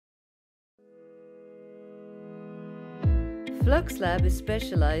Floxlab is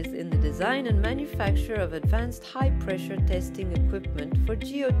specialized in the design and manufacture of advanced high-pressure testing equipment for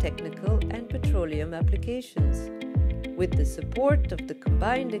geotechnical and petroleum applications. With the support of the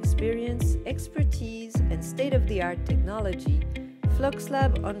combined experience, expertise, and state-of-the-art technology,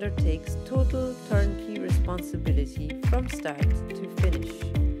 Floxlab undertakes total turnkey responsibility from start to finish.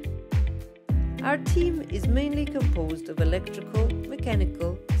 Our team is mainly composed of electrical,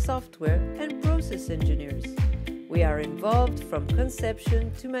 mechanical, software, and process engineers. We are involved from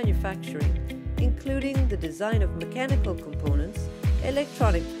conception to manufacturing, including the design of mechanical components,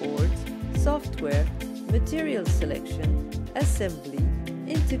 electronic boards, software, material selection, assembly,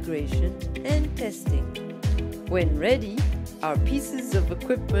 integration, and testing. When ready, our pieces of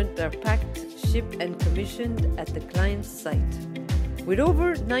equipment are packed, shipped, and commissioned at the client's site. With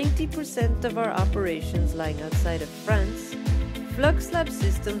over 90% of our operations lying outside of France, Floxlab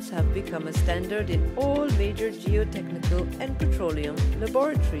systems have become a standard in all major geotechnical and petroleum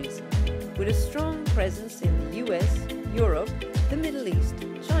laboratories, with a strong presence in the US, Europe, the Middle East,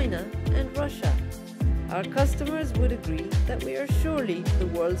 China, and Russia. Our customers would agree that we are surely the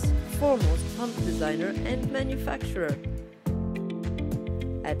world's foremost pump designer and manufacturer.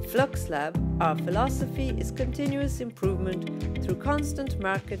 At Floxlab, our philosophy is continuous improvement through constant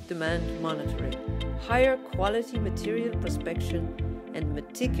market demand monitoring, higher quality material prospection, and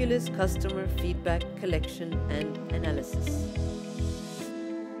meticulous customer feedback collection and analysis.